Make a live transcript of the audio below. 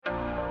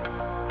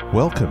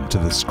Welcome to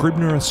the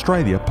Scribner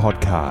Australia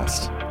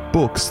podcast,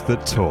 Books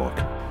That Talk.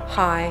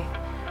 Hi,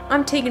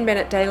 I'm Tegan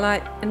Bennett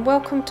Daylight and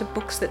welcome to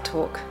Books That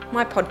Talk,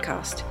 my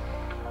podcast,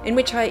 in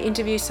which I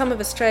interview some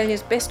of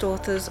Australia's best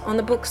authors on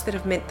the books that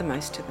have meant the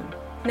most to them.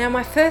 Now,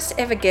 my first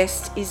ever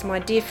guest is my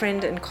dear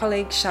friend and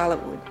colleague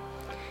Charlotte Wood.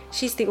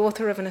 She's the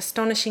author of an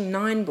astonishing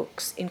 9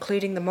 books,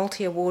 including the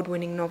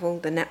multi-award-winning novel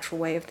The Natural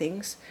Way of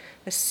Things,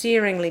 the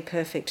searingly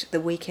perfect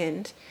The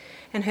Weekend,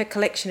 and her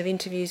collection of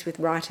interviews with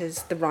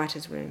writers, The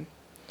Writer's Room.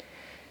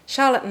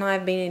 Charlotte and I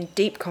have been in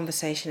deep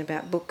conversation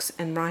about books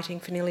and writing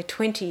for nearly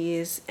 20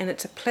 years, and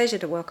it's a pleasure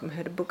to welcome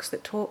her to Books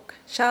That Talk.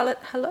 Charlotte,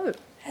 hello.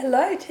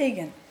 Hello,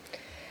 Tegan.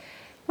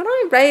 When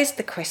I raised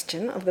the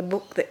question of the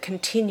book that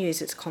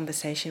continues its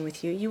conversation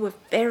with you, you were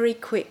very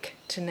quick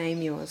to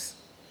name yours.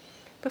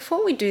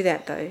 Before we do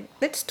that, though,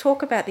 let's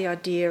talk about the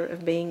idea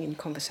of being in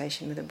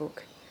conversation with a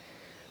book.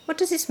 What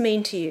does this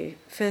mean to you,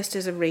 first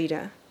as a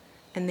reader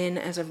and then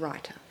as a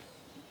writer?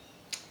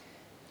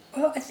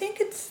 Well, I think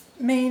it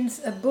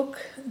means a book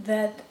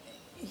that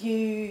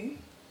you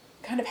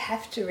kind of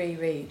have to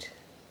reread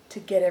to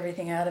get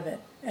everything out of it.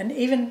 And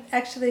even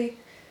actually,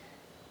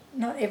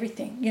 not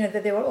everything,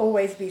 that there will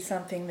always be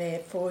something there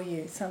for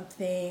you,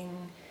 something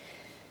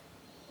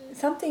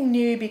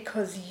new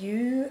because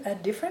you are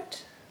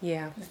different.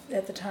 Yeah.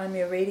 At the time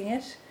you're reading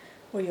it,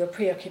 or your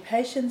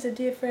preoccupations are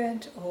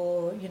different,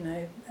 or,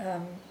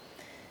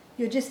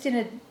 you're just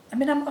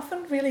I'm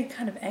often really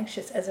kind of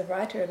anxious as a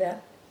writer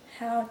about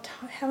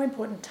how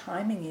important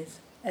timing is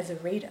as a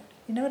reader.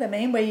 You know what I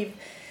mean?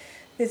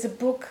 There's a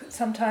book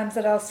sometimes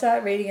that I'll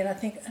start reading and I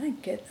think, I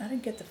don't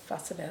get the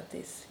fuss about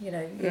this.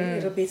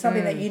 It'll be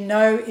something that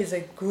is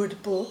a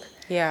good book.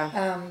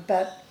 Yeah.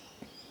 But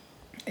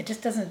it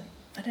just doesn't,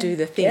 I don't do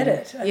the thing. Get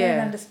it. I don't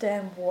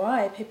understand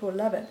why people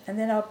love it. And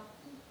then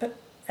but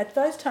at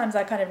those times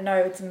I kind of know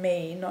it's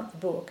me, not the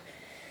book.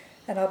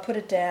 And I'll put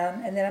it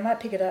down and then I might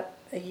pick it up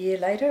a year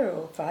later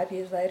or 5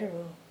 years later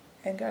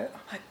and go, oh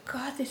my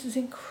God, this is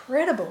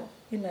incredible.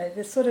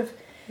 There's sort of,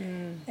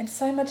 and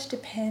so much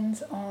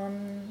depends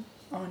on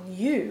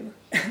you,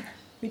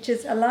 which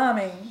is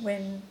alarming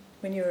when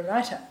you're a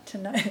writer to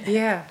know.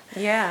 Yeah.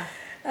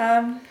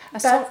 A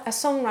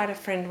songwriter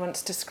friend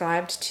once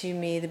described to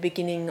me the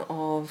beginning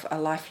of a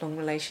lifelong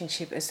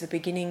relationship as the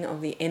beginning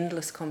of the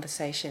endless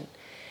conversation.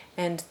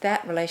 And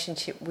that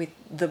relationship with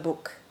the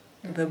book,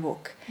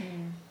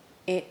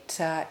 it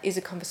is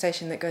a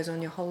conversation that goes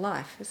on your whole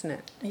life, isn't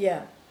it?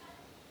 Yeah.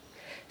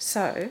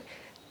 So,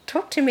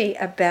 talk to me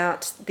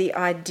about the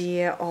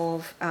idea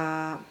of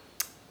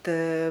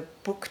the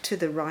book to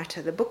the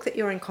writer, the book that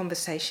you're in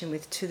conversation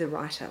with to the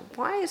writer.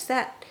 Why is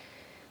that?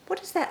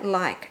 What is that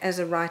like as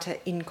a writer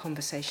in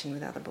conversation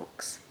with other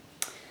books?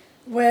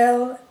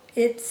 Well,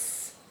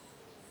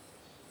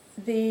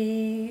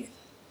 when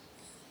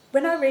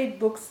I read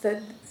books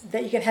that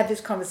you can have this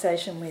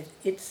conversation with,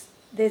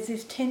 there's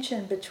this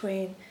tension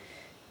between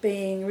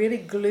being really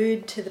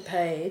glued to the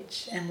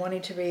page and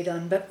wanting to read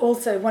on, but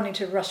also wanting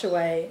to rush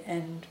away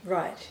and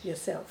write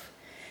yourself.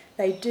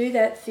 They do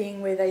that thing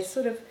where they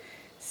sort of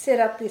set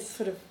up this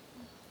sort of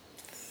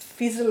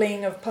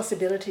fizzling of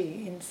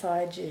possibility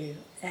inside you,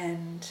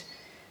 and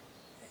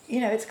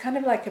it's kind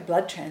of like a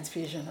blood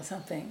transfusion or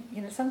something.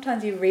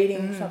 Sometimes you're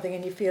reading something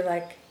and you feel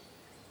like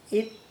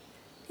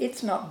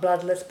it's not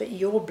bloodless, but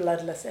you're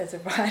bloodless as a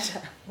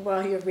writer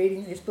while you're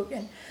reading this book.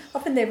 And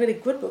often they're really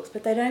good books,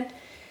 but they don't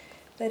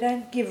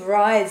give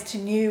rise to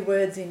new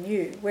words in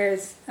you.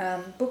 Whereas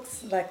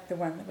books like the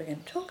one that we're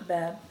going to talk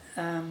about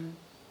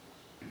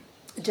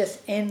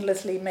just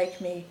endlessly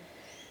make me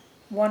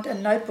want a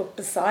notebook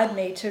beside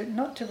me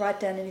not to write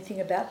down anything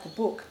about the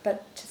book,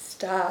 but to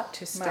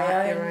start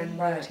my your own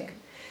writing. Work.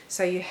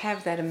 So you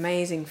have that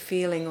amazing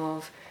feeling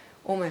of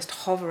almost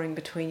hovering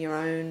between your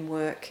own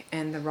work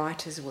and the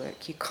writer's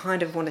work. You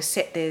kind of want to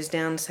set theirs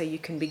down so you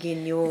can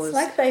begin yours.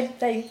 It's like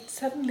they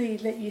suddenly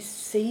let you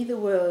see the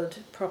world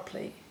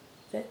properly.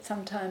 That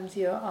sometimes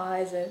your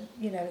eyes are,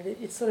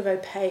 it's sort of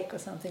opaque or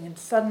something, and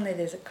suddenly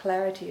there's a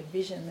clarity of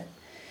vision that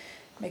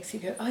makes you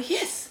go, oh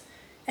yes!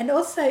 And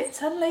also,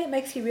 suddenly it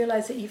makes you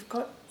realise that you've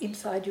got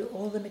inside you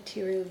all the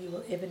material you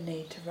will ever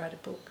need to write a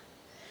book.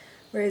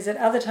 Whereas at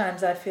other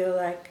times I feel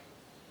like,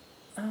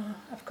 oh,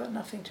 I've got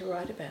nothing to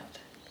write about,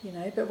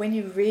 But when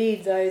you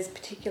read those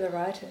particular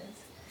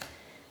writers,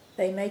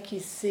 they make you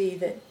see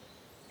that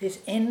there's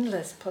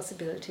endless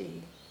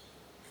possibility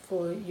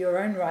for your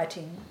own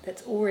writing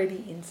that's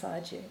already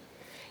inside you.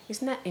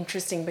 Isn't that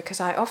interesting? Because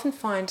I often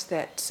find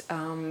that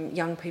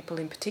young people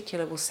in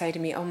particular will say to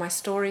me, oh, my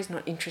story's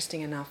not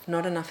interesting enough,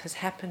 not enough has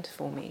happened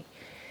for me.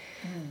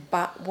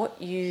 But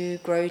what you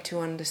grow to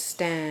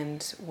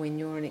understand when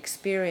you're an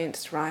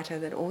experienced writer,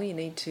 that all you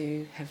need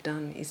to have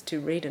done is to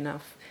read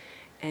enough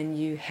and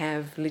you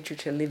have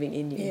literature living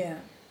in you.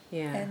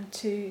 Yeah. And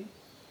to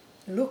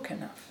look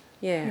enough.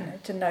 Yeah.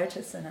 To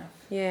notice enough.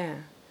 Yeah.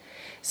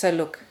 So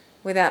look,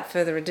 without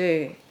further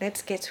ado,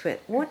 let's get to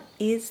it. What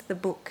is the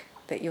book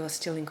that you're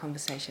still in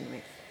conversation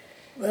with?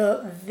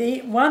 Well,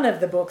 one of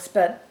the books,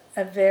 but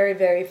a very,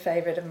 very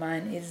favourite of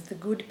mine, is The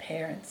Good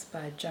Parents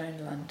by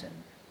Joan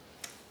London.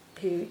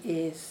 who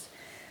is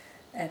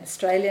an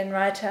Australian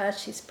writer.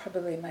 She's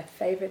probably my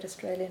favourite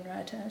Australian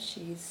writer.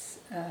 She's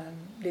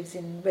lives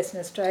in Western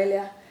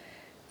Australia.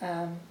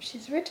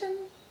 She's written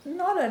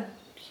not a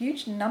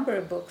huge number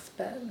of books,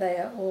 but they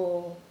are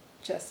all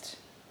just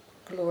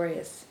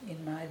glorious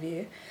in my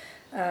view.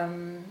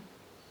 And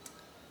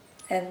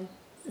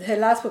her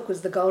last book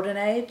was The Golden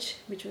Age,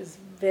 which was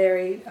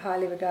very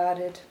highly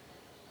regarded.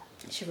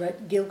 She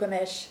wrote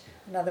Gilgamesh,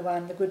 another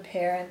one, The Good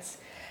Parents,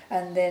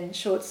 and then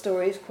short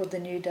stories called The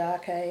New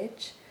Dark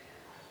Age.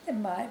 There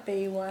might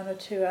be one or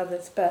two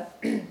others, but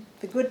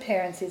The Good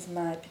Parents is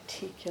my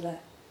particular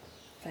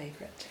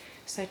favourite.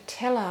 So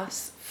tell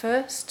us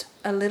first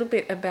a little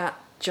bit about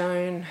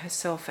Joan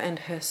herself and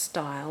her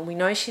style. We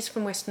know she's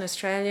from Western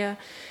Australia.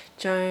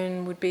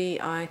 Joan would be,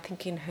 I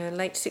think, in her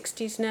late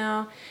 60s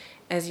now.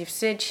 As you've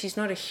said, she's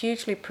not a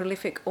hugely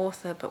prolific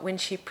author, but when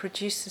she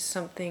produces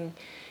something,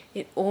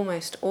 it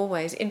almost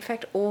always, in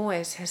fact,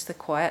 always has the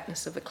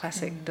quietness of a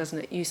classic, doesn't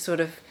it? You sort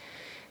of,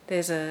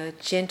 there's a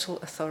gentle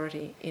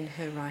authority in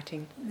her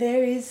writing.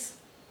 There is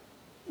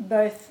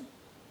both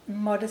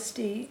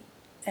modesty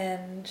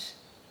and,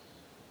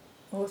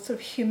 or sort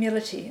of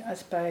humility, I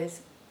suppose,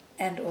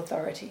 and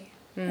authority.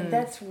 And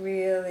that's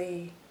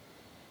really,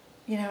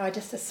 you know, I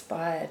just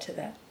aspire to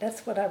that.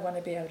 That's what I want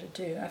to be able to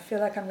do. I feel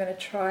like I'm going to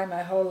try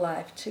my whole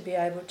life to be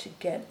able to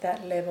get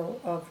that level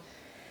of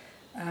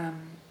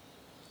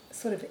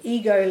sort of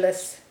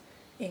egoless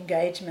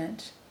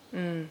engagement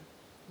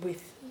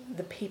with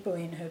the people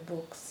in her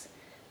books,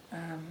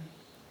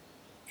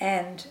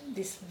 and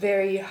this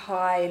very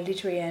high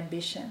literary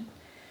ambition.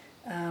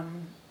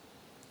 And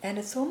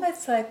it's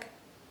almost like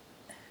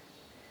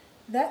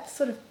that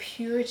sort of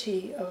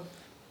purity of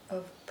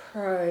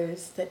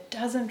prose that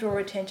doesn't draw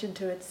attention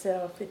to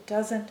itself, it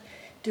doesn't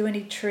do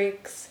any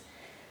tricks.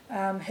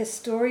 Her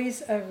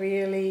stories are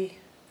really,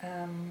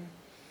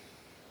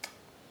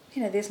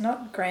 you know, there's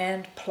not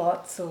grand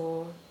plots,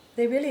 or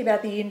they're really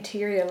about the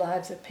interior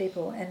lives of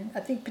people. And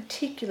I think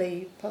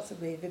particularly,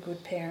 possibly, The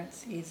Good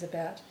Parents is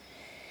about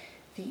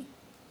the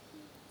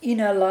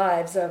inner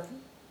lives of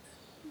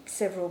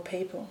several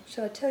people.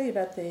 Shall I tell you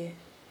about the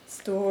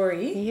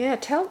story? Yeah,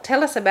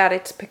 tell us about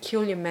its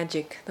peculiar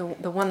magic, the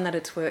one that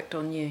it's worked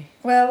on you.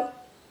 Well,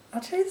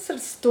 I'll tell you the sort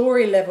of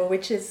story level,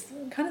 which is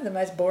kind of the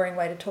most boring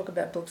way to talk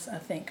about books, I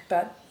think,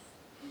 but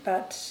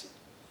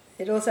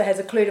it also has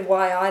a clue to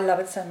why I love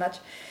it so much.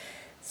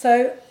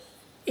 So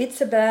it's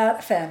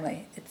about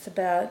family. It's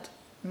about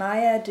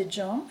Maya de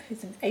Jong,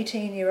 who's an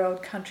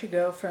 18-year-old country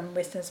girl from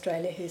Western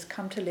Australia who's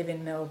come to live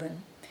in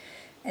Melbourne,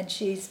 and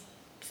she's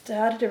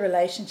started a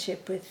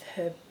relationship with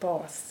her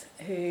boss,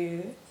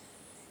 who,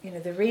 you know,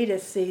 the reader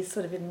sees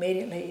sort of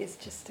immediately is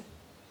just a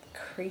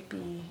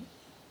creepy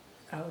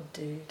old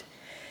dude.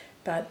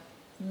 But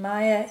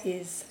Maya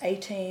is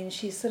 18,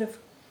 she's sort of,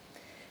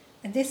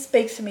 and this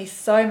speaks to me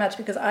so much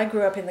because I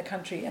grew up in the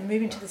country, and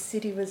moving to the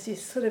city was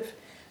this sort of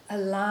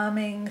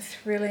alarming,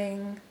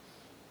 thrilling,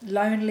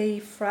 lonely,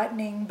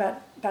 frightening,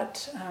 but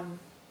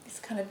this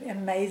kind of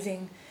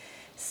amazing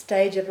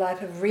stage of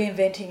life of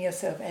reinventing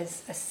yourself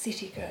as a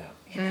city girl,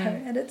 you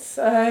know, and it's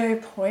so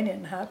poignant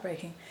and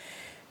heartbreaking.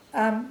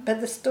 But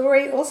the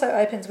story also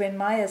opens when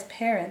Maya's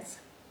parents,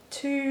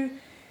 two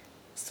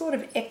sort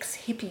of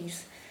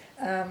ex-hippies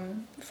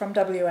from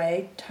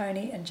WA,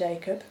 Tony and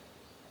Jacob,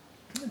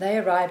 they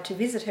arrive to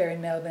visit her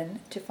in Melbourne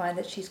to find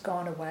that she's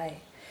gone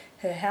away.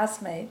 Her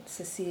housemate,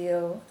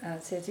 Cecile,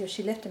 says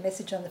she left a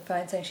message on the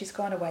phone saying she's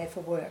gone away for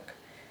work,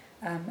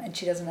 and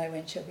she doesn't know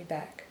when she'll be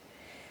back.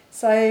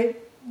 So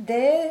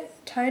there,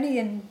 Tony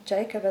and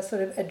Jacob are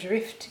sort of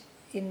adrift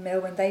in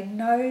Melbourne. They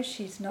know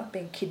she's not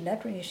been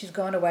kidnapped, she's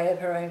gone away of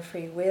her own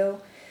free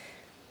will,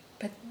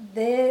 but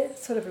they're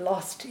sort of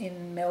lost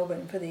in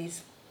Melbourne for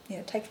these, you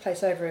know, it takes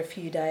place over a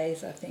few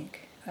days, I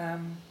think.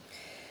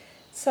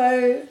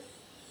 So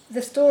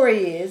the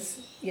story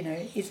is, you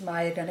know, is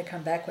Maya going to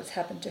come back? What's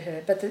happened to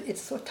her? But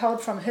it's sort of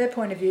told from her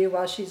point of view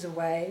while she's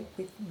away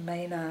with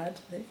Maynard,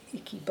 the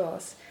icky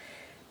boss,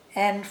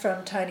 and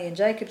from Tony and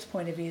Jacob's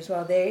point of view as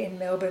well. They're in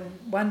Melbourne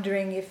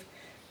wondering if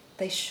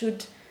they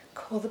should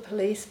call the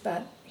police,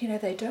 but, you know,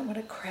 they don't want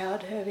to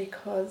crowd her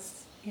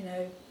because, you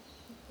know,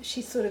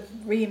 she's sort of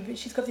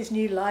she's got this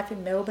new life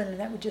in Melbourne, and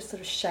that would just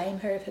sort of shame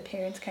her if her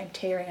parents came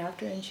tearing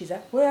after her, and she's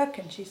at work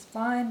and she's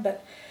fine.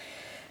 But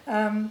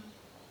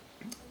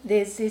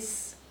there's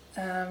this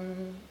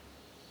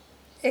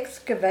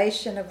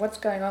excavation of what's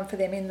going on for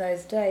them in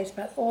those days,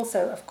 but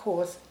also, of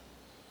course,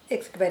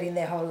 excavating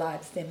their whole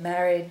lives, their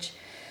marriage,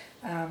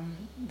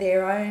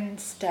 their own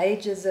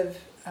stages of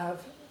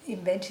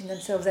inventing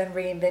themselves and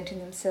reinventing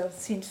themselves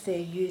since their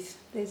youth.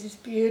 There's this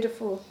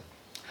beautiful,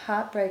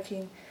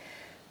 heartbreaking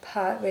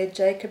part where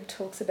Jacob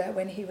talks about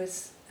when he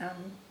was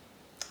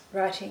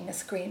writing a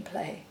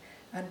screenplay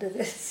under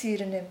the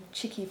pseudonym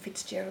Chicky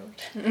Fitzgerald.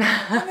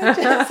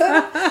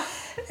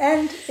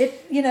 And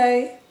it, you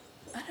know,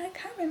 I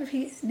can't remember if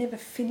he never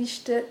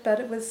finished it, but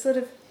it was sort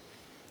of,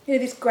 you know,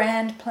 this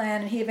grand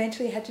plan, and he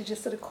eventually had to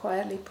just sort of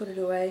quietly put it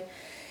away.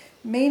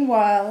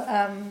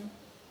 Meanwhile,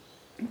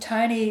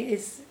 Tony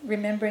is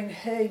remembering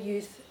her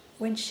youth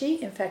when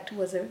she in fact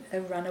was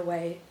a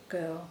runaway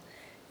girl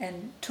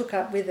and took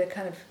up with a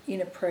kind of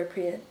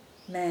inappropriate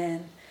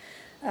man.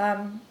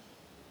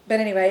 But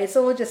anyway, it's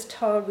all just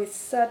told with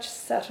such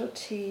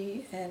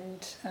subtlety and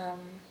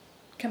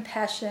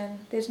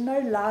compassion. There's no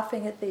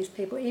laughing at these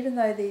people, even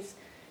though these,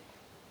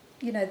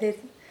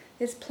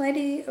 there's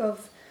plenty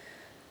of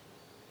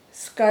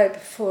scope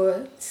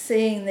for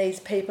seeing these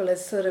people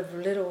as sort of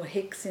little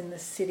hicks in the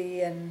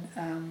city, and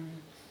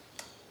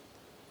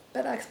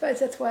but I suppose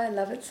that's why I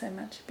love it so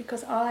much,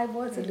 because I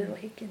was a little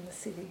hick in the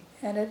city,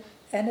 and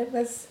it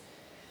was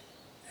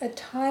a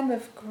time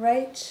of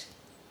great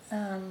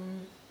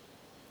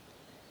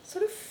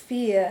sort of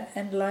fear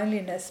and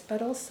loneliness,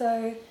 but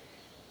also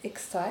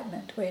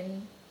excitement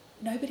when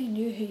nobody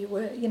knew who you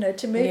were.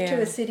 To move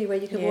to a city where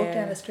you could walk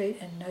down the street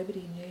and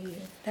nobody knew you.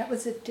 That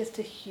was just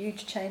a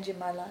huge change in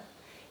my life.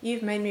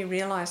 You've made me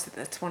realise that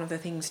that's one of the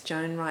things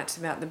Joan writes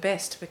about the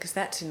best, because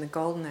that's in the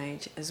Golden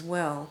Age as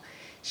well.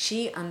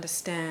 She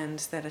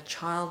understands that a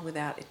child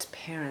without its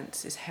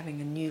parents is having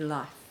a new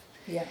life.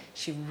 Yeah.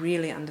 She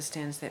really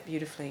understands that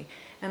beautifully.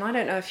 And I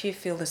don't know if you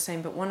feel the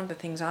same, but one of the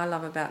things I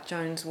love about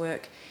Joan's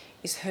work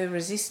is her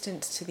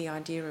resistance to the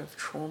idea of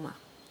trauma.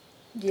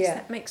 Yeah. Does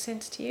that make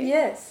sense to you?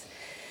 Yes.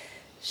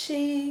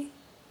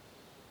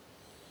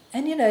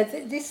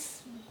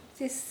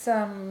 This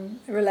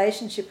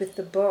relationship with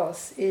the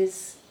boss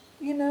is,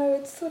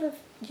 it's sort of,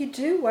 you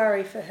do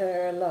worry for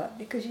her a lot,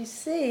 because you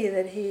see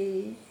that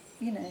he,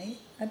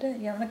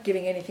 I'm not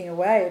giving anything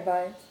away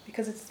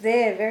because it's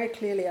there very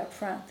clearly up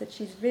front that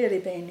she's really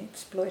been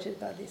exploited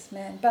by this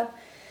man. But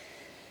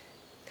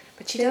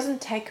she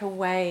doesn't take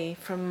away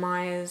from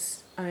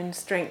Maya's own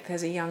strength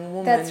as a young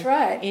woman. That's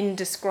right. In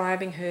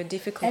describing her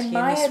difficulty and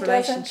in this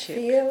relationship.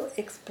 Maya doesn't feel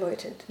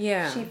exploited.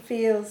 Yeah. She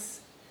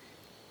feels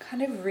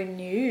kind of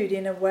renewed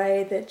in a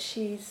way that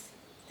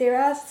there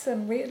are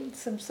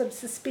some sort of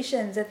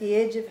suspicions at the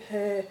edge of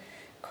her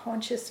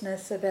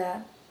consciousness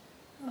about,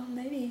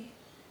 maybe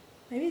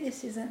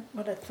this isn't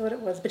what I thought it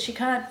was, but she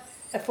can't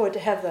afford to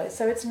have those.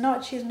 So she's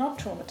not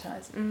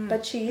traumatized,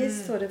 but she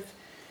is sort of,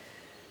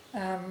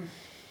 And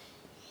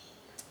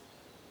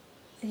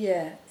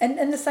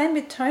the same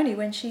with Toni,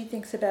 when she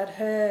thinks about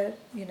her,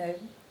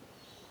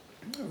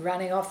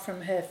 running off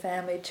from her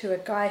family to a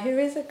guy who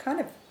is a kind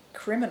of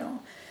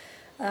criminal.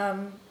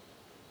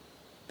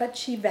 But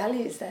she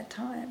values that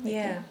time with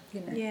him,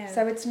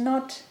 So it's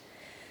not...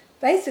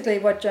 Basically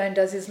what Joan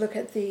does is look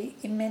at the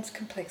immense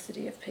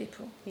complexity of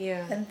people.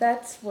 Yeah. And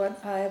that's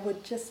what I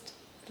would just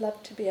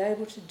love to be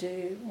able to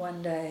do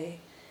one day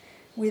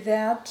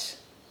without,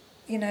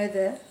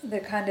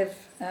 the kind of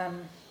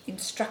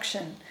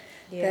instruction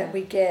that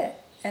we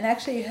get. And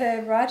actually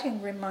her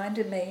writing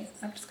reminded me,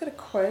 I've just got a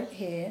quote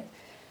here,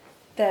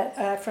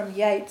 that from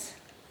Yeats,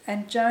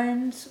 and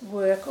Joan's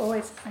work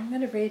always, I'm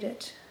going to read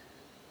it.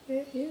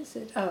 Where is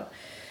it?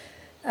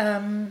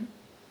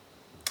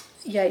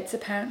 Yeats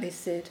apparently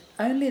said,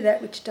 "Only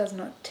that which does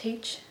not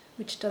teach,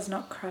 which does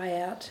not cry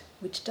out,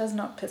 which does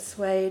not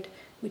persuade,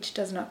 which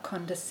does not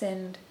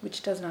condescend,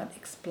 which does not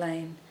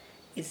explain,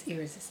 is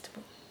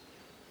irresistible."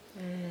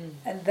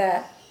 And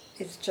that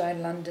is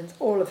Joan London's,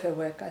 all of her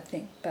work, I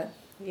think, but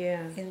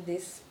in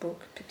this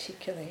book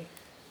particularly.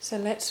 So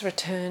let's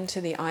return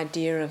to the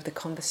idea of the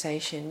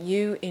conversation.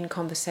 You in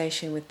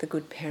conversation with the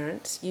good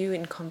parents, you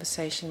in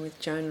conversation with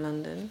Joan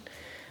London.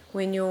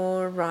 When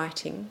you're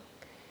writing,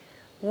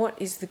 what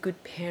is the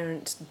good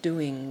parents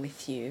doing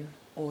with you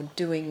or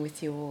doing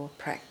with your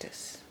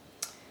practice?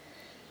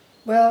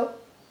 Well,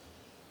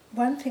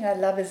 one thing I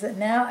love is that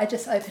now I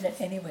just open it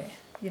anywhere,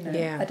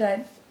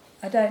 I'm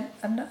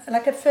not,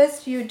 like at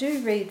first you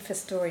do read for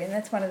story, and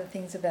that's one of the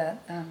things about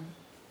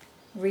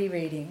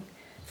rereading,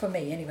 for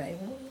me anyway.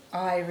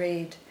 I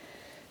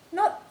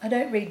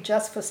don't read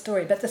just for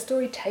story, but the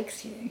story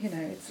takes you,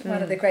 it's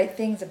one of the great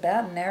things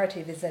about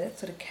narrative is that it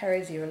sort of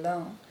carries you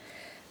along.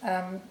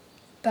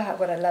 But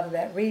what I love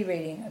about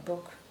rereading a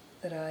book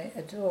that I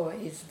adore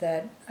is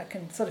that I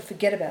can sort of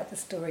forget about the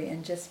story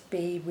and just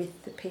be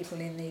with the people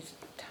in these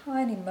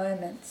tiny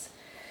moments.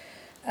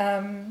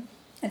 And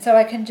so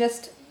I can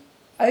just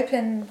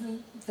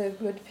open the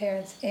Good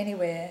Parents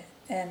anywhere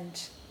and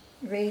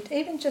read.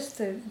 Even just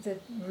the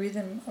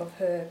rhythm of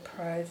her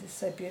prose is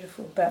so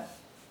beautiful. But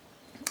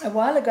a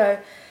while ago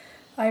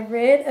I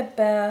read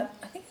about,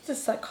 I think it's a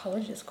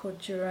psychologist called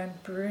Jerome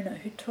Bruner,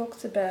 who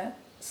talks about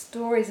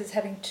stories as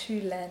having two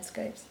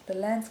landscapes, the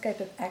landscape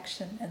of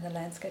action and the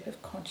landscape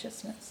of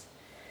consciousness.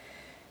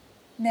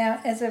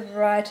 Now, as a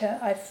writer,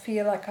 I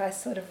feel like I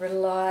sort of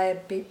rely a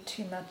bit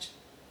too much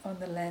on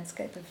the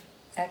landscape of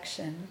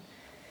action.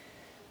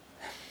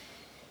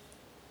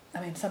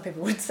 I mean, some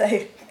people would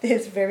say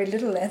there's very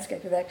little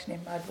landscape of action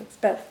in my books,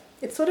 but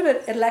it's sort of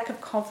a lack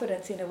of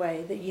confidence in a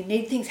way, that you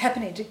need things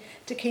happening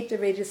to keep the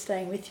reader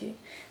staying with you.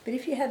 But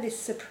if you have this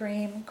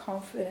supreme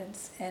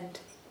confidence and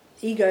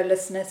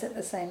egolessness at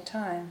the same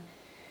time,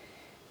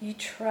 you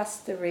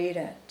trust the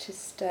reader to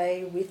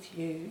stay with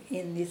you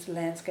in this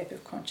landscape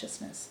of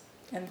consciousness.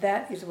 And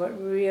that is what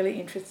really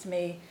interests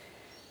me,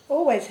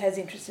 always has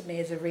interested me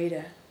as a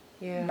reader,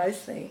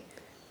 mostly.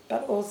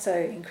 but also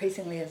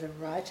increasingly as a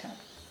writer.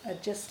 I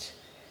just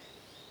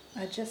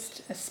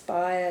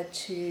aspire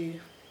to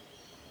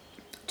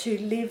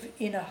live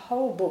in a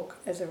whole book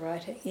as a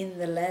writer in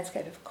the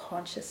landscape of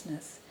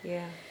consciousness.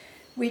 Yeah.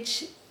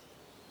 Which,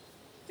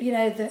 you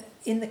know,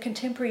 in the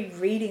contemporary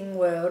reading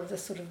world, the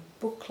sort of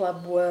book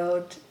club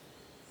world,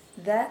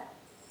 that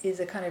is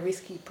a kind of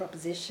risky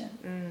proposition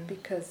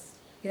because,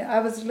 you know, I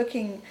was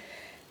looking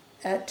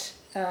at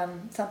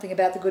something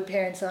about the Good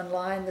Parents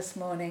online this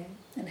morning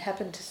and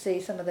happened to see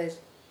some of those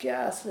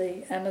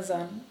ghastly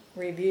Amazon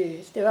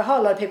reviews. There are a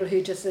whole lot of people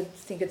who just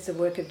think it's a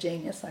work of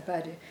genius, like I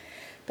do.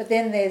 But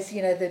then there's,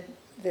 you know,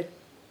 the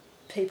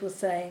people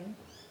saying,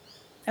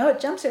 oh,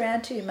 it jumps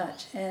around too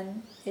much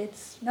and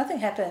nothing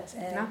happens.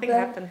 And nothing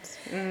happens.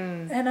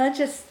 And I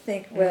just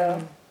think,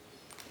 well,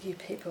 you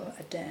people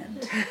are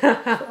damned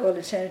for all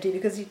eternity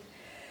because,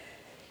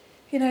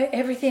 you know,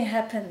 everything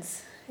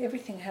happens,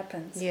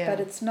 but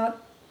it's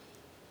not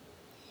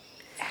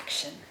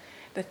action.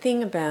 The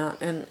thing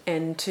about,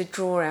 and to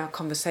draw our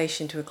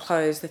conversation to a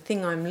close, the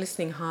thing I'm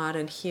listening hard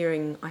and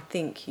hearing, I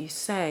think you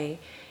say,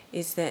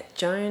 is that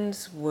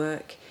Joan's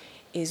work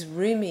is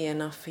roomy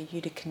enough for you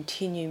to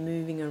continue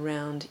moving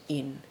around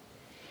in.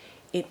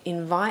 It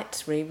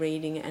invites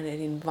rereading and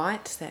it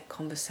invites that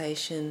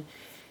conversation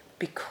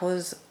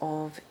because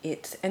of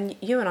its, and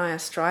you and I are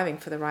striving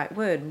for the right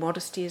word.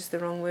 Modesty is the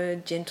wrong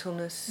word,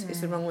 gentleness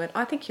is the wrong word.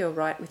 I think you're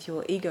right with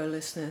your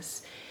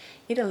egolessness.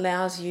 It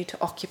allows you to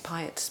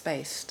occupy its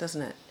space,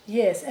 doesn't it?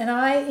 Yes, and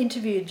I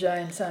interviewed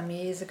Joan some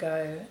years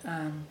ago,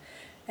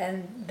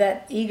 and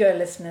that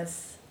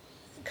egolessness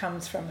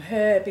comes from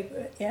her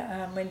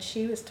when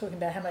she was talking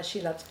about how much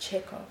she loves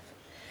Chekhov.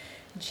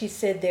 And she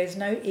said there's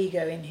no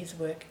ego in his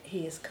work,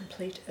 he is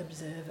complete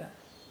observer.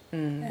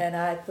 And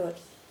I thought,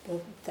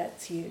 well,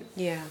 that's you.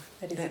 Yeah.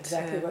 That is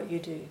exactly what you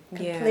do.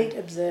 Complete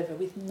observer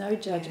with no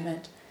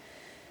judgment,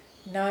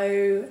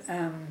 no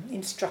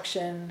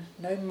instruction,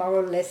 no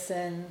moral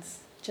lessons,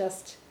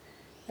 just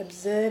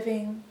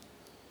observing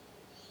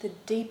the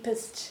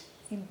deepest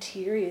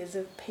interiors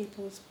of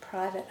people's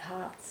private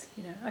hearts.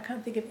 You know, I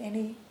can't think of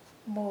any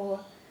more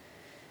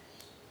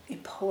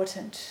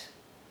important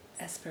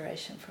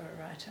aspiration for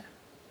a writer.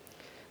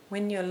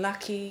 When you're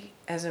lucky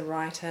as a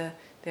writer,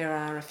 there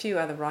are a few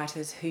other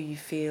writers who you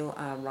feel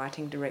are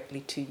writing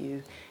directly to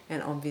you,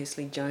 and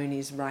obviously Joan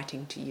is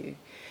writing to you.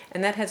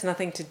 And that has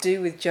nothing to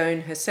do with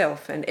Joan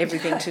herself and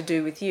everything to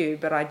do with you,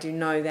 but I do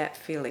know that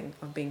feeling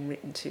of being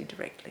written to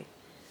directly.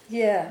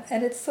 Yeah,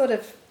 and it's sort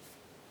of,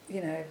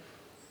 you know,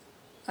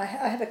 I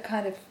have a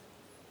kind of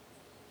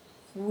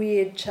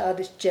weird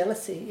childish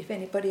jealousy if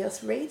anybody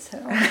else reads her.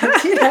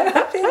 You know,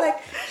 I feel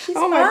like she's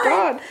oh my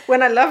God,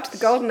 when I loved the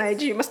Golden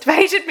Age, you must have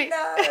hated me.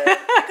 No,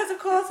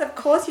 because of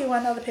course you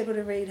want other people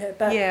to read her,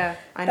 but yeah,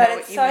 I know but what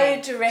it's you so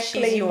mean.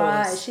 directly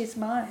mine. She's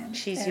mine.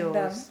 She's and,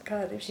 yours.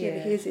 God, if she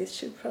ever hears this,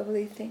 she'll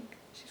probably think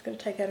she's got to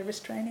take out a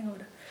restraining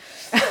order.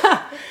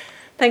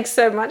 Thanks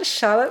so much,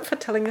 Charlotte, for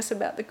telling us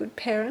about The Good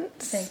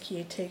Parents. Thank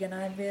you, Tegan.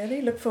 I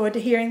really look forward to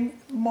hearing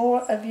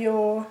more of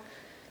your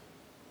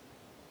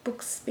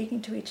Books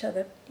Speaking to Each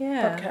Other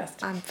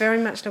podcast. I'm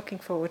very much looking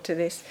forward to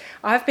this.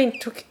 I've been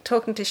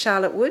talking to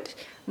Charlotte Wood,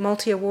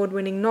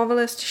 multi-award-winning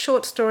novelist,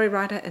 short story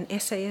writer and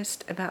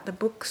essayist, about the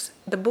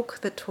book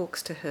that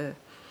talks to her.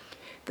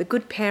 The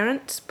Good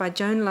Parents by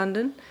Joan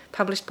London,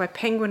 published by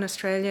Penguin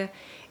Australia,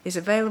 is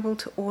available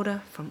to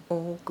order from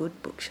all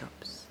good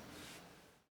bookshops.